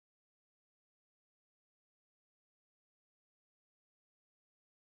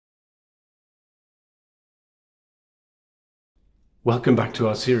Welcome back to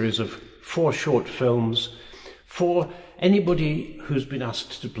our series of 4 short films for anybody who's been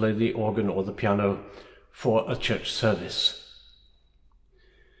asked to play the organ or the piano for a church service.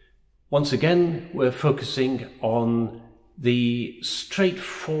 Once again, we're focusing on the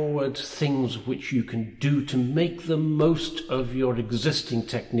straightforward things which you can do to make the most of your existing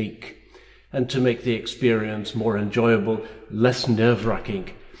technique and to make the experience more enjoyable, less nerve-wracking,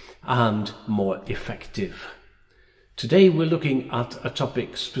 and more effective. Today we're looking at a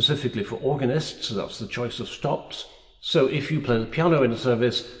topic specifically for organists, so that's the choice of stops. So if you play the piano in a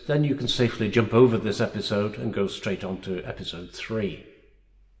service, then you can safely jump over this episode and go straight on to episode 3.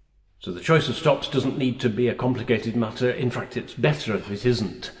 So the choice of stops doesn't need to be a complicated matter. In fact, it's better if it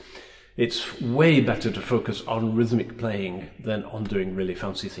isn't. It's way better to focus on rhythmic playing than on doing really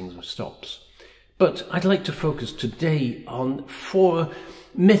fancy things with stops. But I'd like to focus today on 4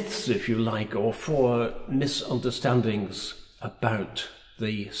 myths, if you like, or 4 misunderstandings about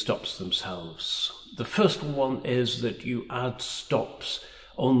the stops themselves. The first one is that you add stops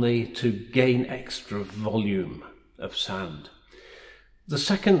only to gain extra volume of sound. The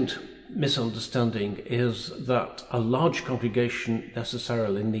second misunderstanding is that a large congregation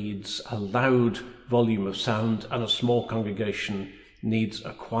necessarily needs a loud volume of sound and a small congregation needs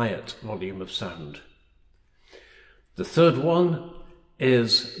a quiet volume of sound. The third one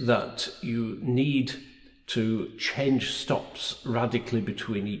is that you need to change stops radically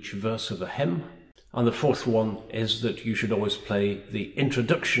between each verse of a hymn. And the fourth one is that you should always play the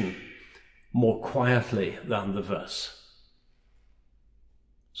introduction more quietly than the verse.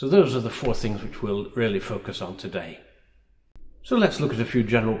 So those are the 4 things which we'll really focus on today. So let's look at a few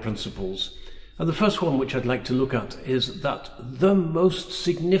general principles. And the first one which I'd like to look at is that the most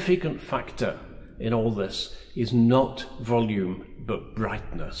significant factor in all this is not volume but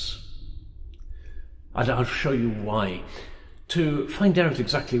brightness. And I'll show you why. To find out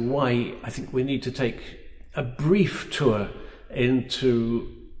exactly why, I think we need to take a brief tour into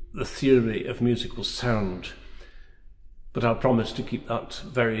the theory of musical sound, but I'll promise to keep that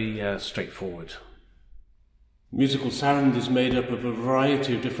very straightforward. Musical sound is made up of a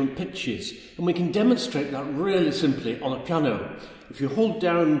variety of different pitches, and we can demonstrate that really simply on a piano. If you hold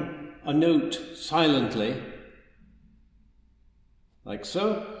down a note silently, like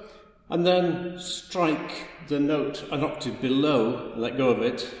so, and then strike the note an octave below, let go of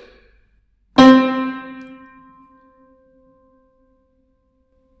it,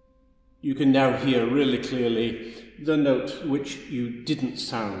 you can now hear really clearly the note which you didn't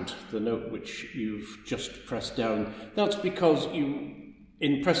sound, the note which you've just pressed down. That's because you,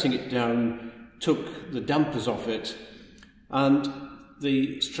 in pressing it down, took the dampers off it, and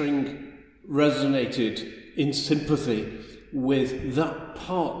the string resonated in sympathy with that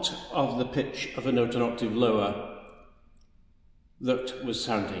part of the pitch of a note an octave lower that was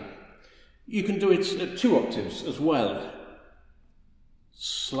sounding. You can do it at 2 octaves as well,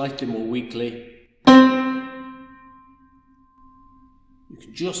 slightly more weakly. You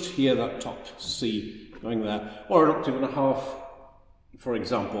can just hear that top C going there, or an octave and a half, for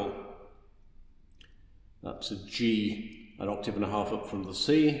example. That's a G, an octave and a half up from the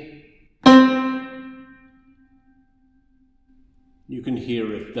C. You can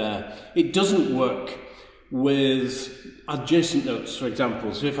hear it there. It doesn't work with adjacent notes, for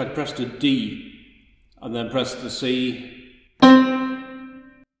example. So if I'd pressed a D and then pressed the C,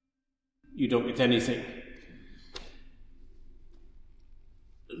 you don't get anything.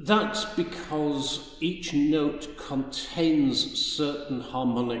 That's because each note contains certain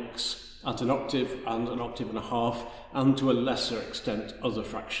harmonics at an octave and an octave and a half, and to a lesser extent other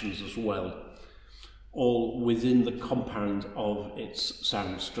fractions as well, all within the compound of its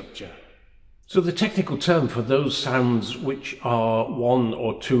sound structure. So the technical term for those sounds which are 1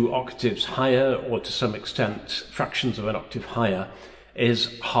 or 2 octaves higher, or to some extent fractions of an octave higher,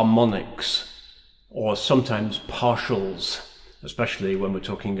 is harmonics, or sometimes partials, especially when we're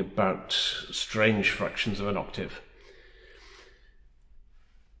talking about strange fractions of an octave.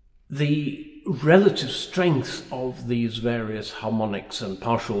 The relative strength of these various harmonics and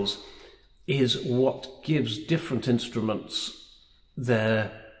partials is what gives different instruments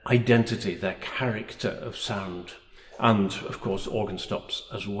their identity, their character of sound, and of course organ stops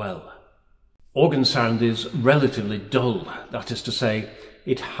as well. Organ sound is relatively dull, that is to say,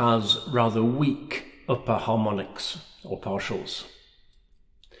 it has rather weak upper harmonics or partials.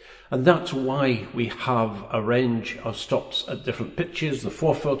 And that's why we have a range of stops at different pitches, the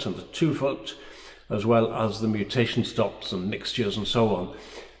 4-foot and the 2-foot, as well as the mutation stops and mixtures and so on,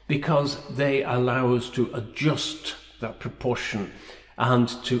 because they allow us to adjust that proportion and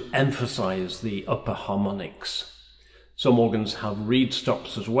to emphasize the upper harmonics. Some organs have reed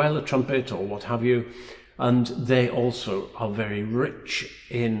stops as well, a trumpet or what have you, and they also are very rich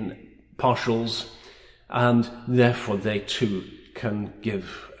in partials, and therefore they too can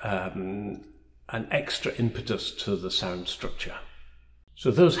give an extra impetus to the sound structure. So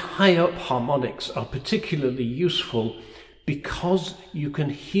those high up harmonics are particularly useful because you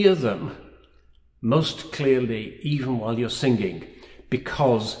can hear them most clearly even while you're singing,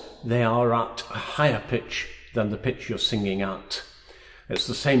 because they are at a higher pitch than the pitch you're singing at. It's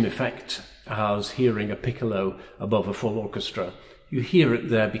the same effect as hearing a piccolo above a full orchestra. You hear it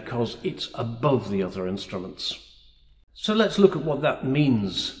there because it's above the other instruments. So let's look at what that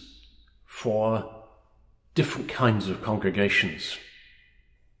means for different kinds of congregations.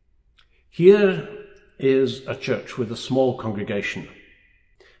 Here is a church with a small congregation,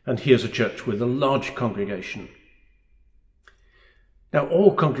 and here's a church with a large congregation. Now,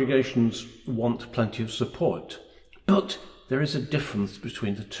 all congregations want plenty of support, but there is a difference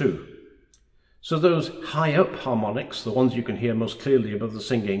between the two. So those high up harmonics, the ones you can hear most clearly above the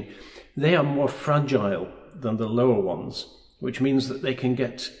singing, they are more fragile than the lower ones, which means that they can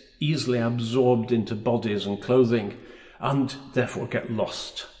get easily absorbed into bodies and clothing and therefore get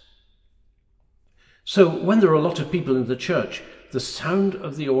lost. So when there are a lot of people in the church, the sound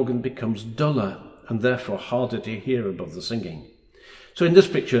of the organ becomes duller and therefore harder to hear above the singing. So in this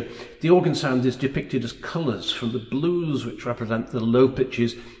picture, the organ sound is depicted as colours, from the blues, which represent the low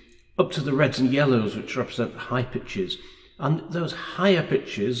pitches, up to the reds and yellows, which represent the high pitches. And those higher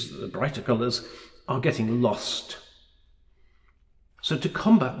pitches, the brighter colours, are getting lost. So to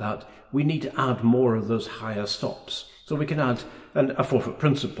combat that, we need to add more of those higher stops. So we can add a 4-foot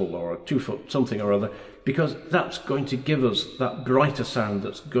principal or a 2-foot something or other, because that's going to give us that brighter sound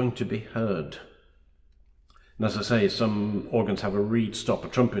that's going to be heard. And as I say, some organs have a reed stop, a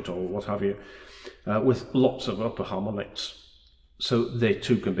trumpet or what have you, with lots of upper harmonics. So they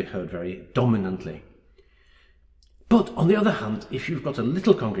too can be heard very dominantly. But on the other hand, if you've got a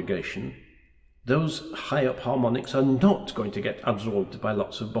little congregation, those high up harmonics are not going to get absorbed by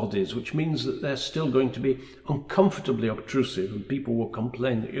lots of bodies, which means that they're still going to be uncomfortably obtrusive and people will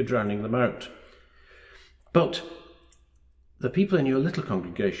complain that you're drowning them out. But the people in your little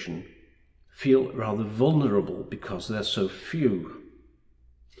congregation feel rather vulnerable because they're so few.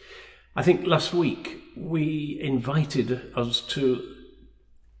 I think last week we invited us to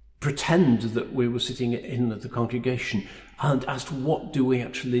pretend that we were sitting in the congregation and asked, what do we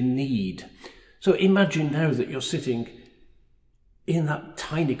actually need? So imagine now that you're sitting in that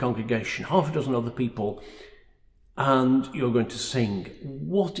tiny congregation, half a dozen other people, and you're going to sing.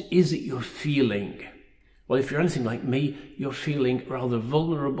 What is it you're feeling? Well, if you're anything like me, you're feeling rather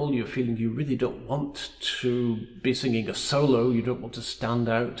vulnerable. You're feeling you really don't want to be singing a solo. You don't want to stand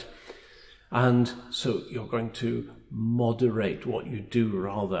out. And so you're going to moderate what you do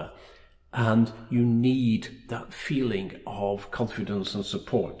rather. And you need that feeling of confidence and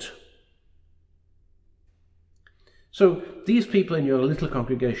support. So these people in your little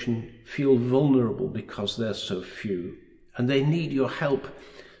congregation feel vulnerable because they're so few, and they need your help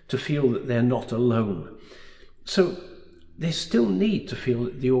to feel that they're not alone. So they still need to feel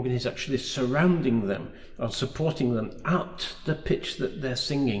that the organ is actually surrounding them and supporting them at the pitch that they're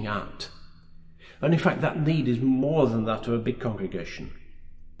singing at. And in fact, that need is more than that of a big congregation.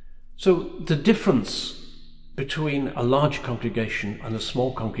 So the difference between a large congregation and a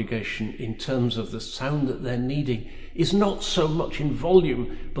small congregation in terms of the sound that they're needing is not so much in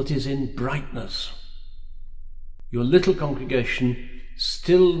volume, but is in brightness. Your little congregation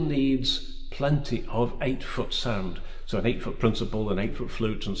still needs plenty of 8-foot sound, so an 8-foot principal, an 8-foot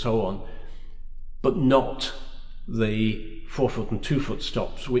flute and so on, but not the 4-foot and 2-foot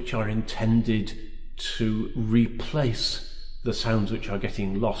stops, which are intended to replace the sounds which are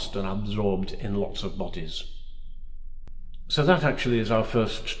getting lost and absorbed in lots of bodies. So that actually is our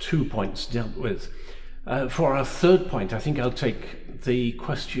first 2 points dealt with. For our third point, I think I'll take the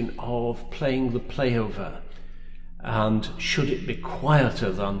question of playing the playover, and should it be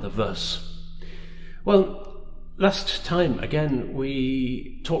quieter than the verse? Well, last time, again,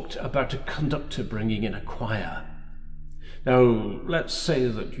 we talked about a conductor bringing in a choir. Now, let's say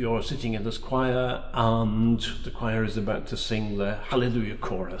that you're sitting in this choir and the choir is about to sing the Hallelujah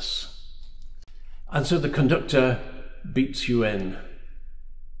chorus. And so the conductor beats you in.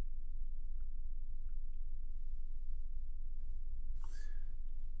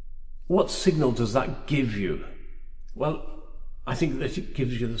 What signal does that give you? Well, I think that it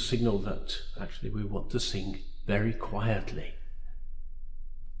gives you the signal that actually we want to sing very quietly.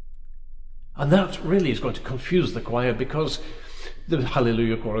 And that really is going to confuse the choir, because the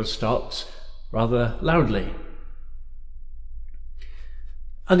Hallelujah chorus starts rather loudly.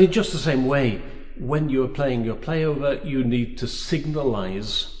 And in just the same way, when you're playing your playover, you need to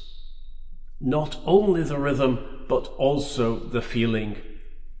signalize not only the rhythm, but also the feeling,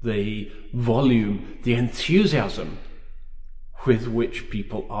 the volume, the enthusiasm with which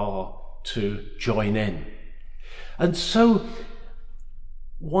people are to join in. And so,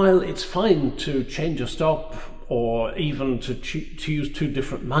 while it's fine to change a stop or even to use two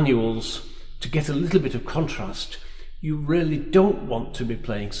different manuals to get a little bit of contrast, you really don't want to be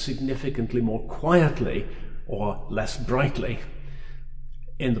playing significantly more quietly or less brightly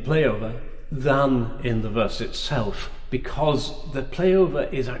in the playover than in the verse itself, because the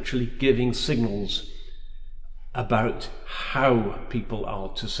playover is actually giving signals about how people are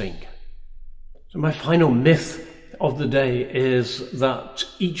to sing. So my final myth of the day is that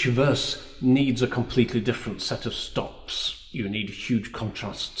each verse needs a completely different set of stops. You need huge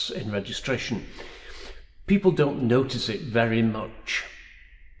contrasts in registration. People don't notice it very much,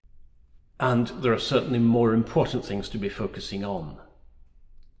 and there are certainly more important things to be focusing on.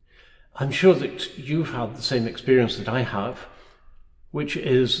 I'm sure that you've had the same experience that I have, which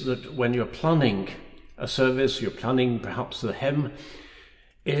is that when you're planning a service, you're planning perhaps the hymn,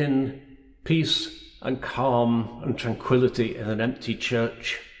 in peace and calm and tranquility in an empty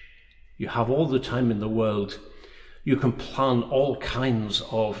church, you have all the time in the world. You can plan all kinds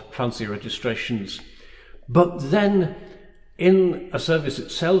of fancy registrations. But then in a service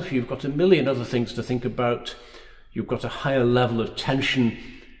itself, you've got a million other things to think about. You've got a higher level of tension.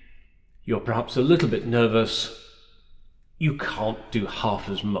 You're perhaps a little bit nervous. You can't do half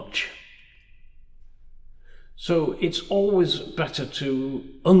as much. So it's always better to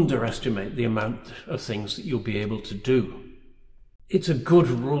underestimate the amount of things that you'll be able to do. It's a good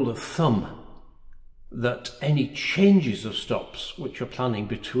rule of thumb that any changes of stops which you're planning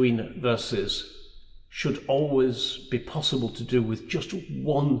between verses should always be possible to do with just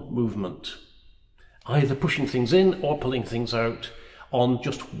one movement, either pushing things in or pulling things out on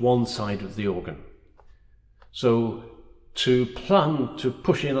just one side of the organ. So to plan to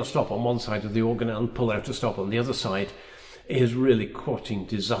push in a stop on one side of the organ and pull out a stop on the other side is really courting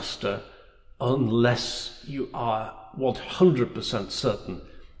disaster unless you are 100% certain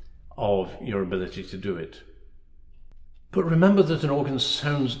of your ability to do it. But remember that an organ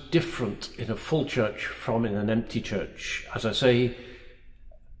sounds different in a full church from in an empty church. As I say,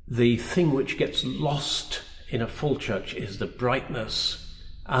 the thing which gets lost in a full church is the brightness,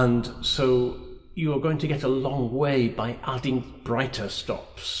 and so you are going to get a long way by adding brighter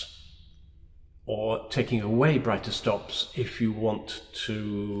stops or taking away brighter stops if you want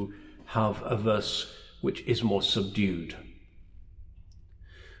to have a verse which is more subdued.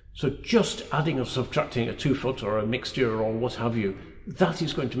 So just adding or subtracting a 2-foot or a mixture or what have you, that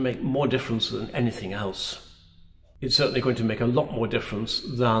is going to make more difference than anything else. It's certainly going to make a lot more difference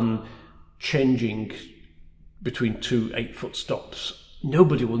than changing between 2 8-foot stops.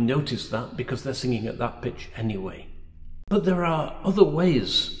 Nobody will notice that because they're singing at that pitch anyway. But there are other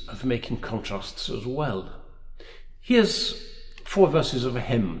ways of making contrasts as well. Here's 4 verses of a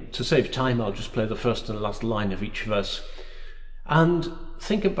hymn. To save time, I'll just play the first and last line of each verse. And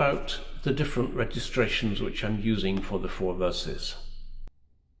think about the different registrations which I'm using for the 4 verses.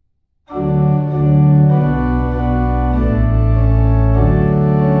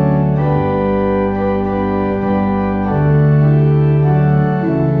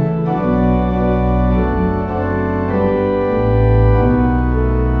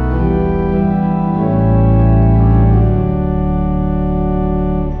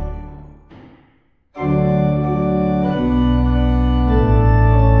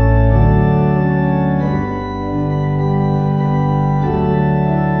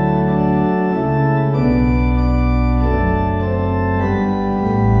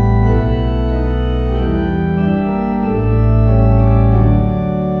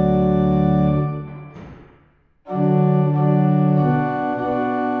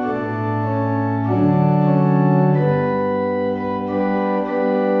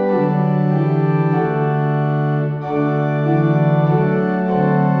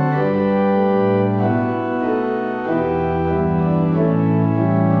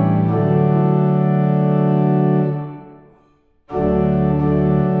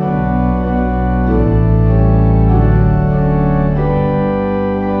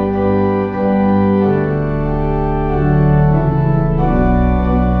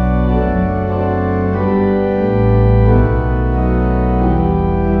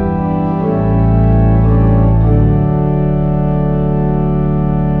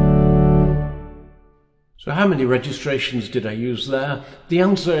 So how many registrations did I use there? The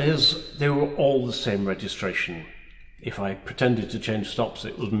answer is they were all the same registration. If I pretended to change stops,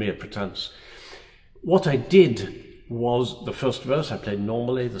 it was mere pretense. What I did was the first verse I played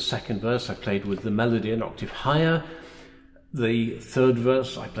normally, the second verse I played with the melody an octave higher, the third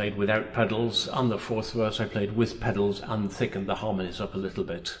verse I played without pedals, and the fourth verse I played with pedals and thickened the harmonies up a little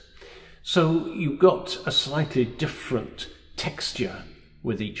bit. So you got a slightly different texture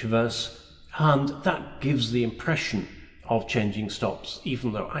with each verse, and that gives the impression of changing stops,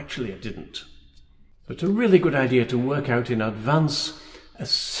 even though actually I didn't. It's a really good idea to work out in advance a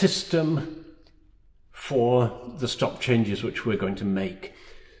system for the stop changes which we're going to make.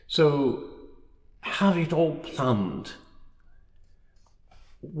 So have it all planned.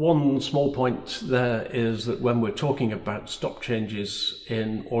 One small point there is that when we're talking about stop changes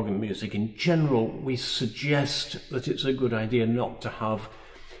in organ music in general, we suggest that it's a good idea not to have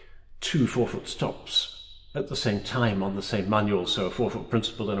two 4-foot stops at the same time on the same manual, so a 4-foot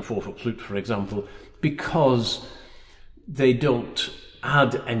principal and a 4-foot flute, for example, because they don't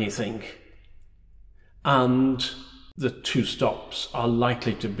add anything, and the two stops are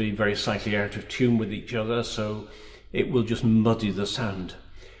likely to be very slightly out of tune with each other, so it will just muddy the sound.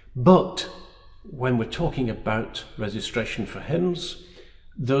 But when we're talking about registration for hymns,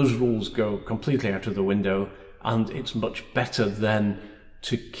 those rules go completely out of the window, and it's much better then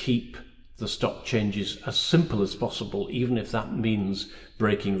to keep the stop changes as simple as possible, even if that means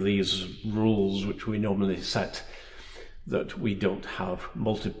breaking these rules which we normally set, that we don't have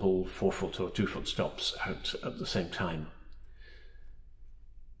multiple 4-foot or 2-foot stops out at the same time.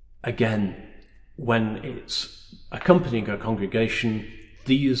 Again, when it's accompanying a congregation,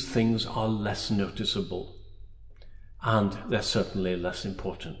 these things are less noticeable, and they're certainly less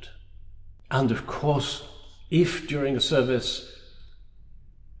important. And of course, if during a service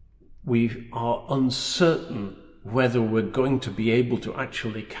we are uncertain whether we're going to be able to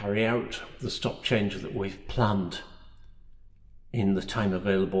actually carry out the stop change that we've planned in the time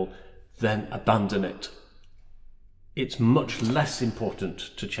available, then abandon it. It's much less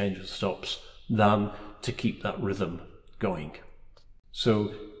important to change the stops than to keep that rhythm going.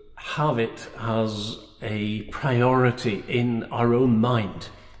 So have it as a priority in our own mind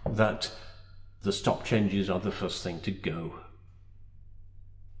that the stop changes are the first thing to go.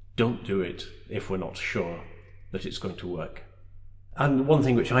 Don't do it if we're not sure that it's going to work. And one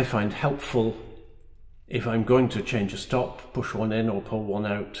thing which I find helpful if I'm going to change a stop, push one in or pull one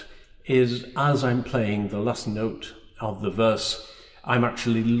out, is as I'm playing the last note of the verse, I'm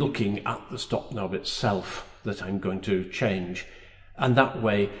actually looking at the stop knob itself that I'm going to change. And that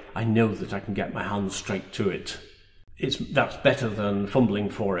way I know that I can get my hands straight to it. That's better than fumbling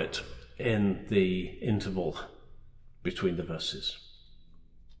for it in the interval between the verses.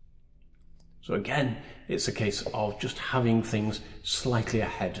 So again, it's a case of just having things slightly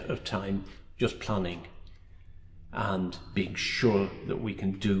ahead of time, just planning and being sure that we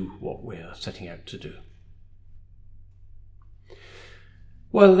can do what we're setting out to do.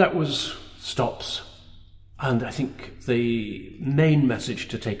 Well, that was stops. And I think the main message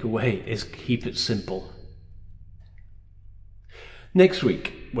to take away is keep it simple. Next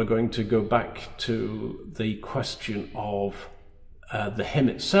week, we're going to go back to the question of the hymn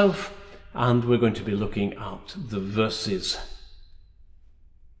itself, and we're going to be looking at the verses.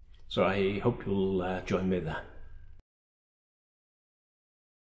 So I hope you'll join me there.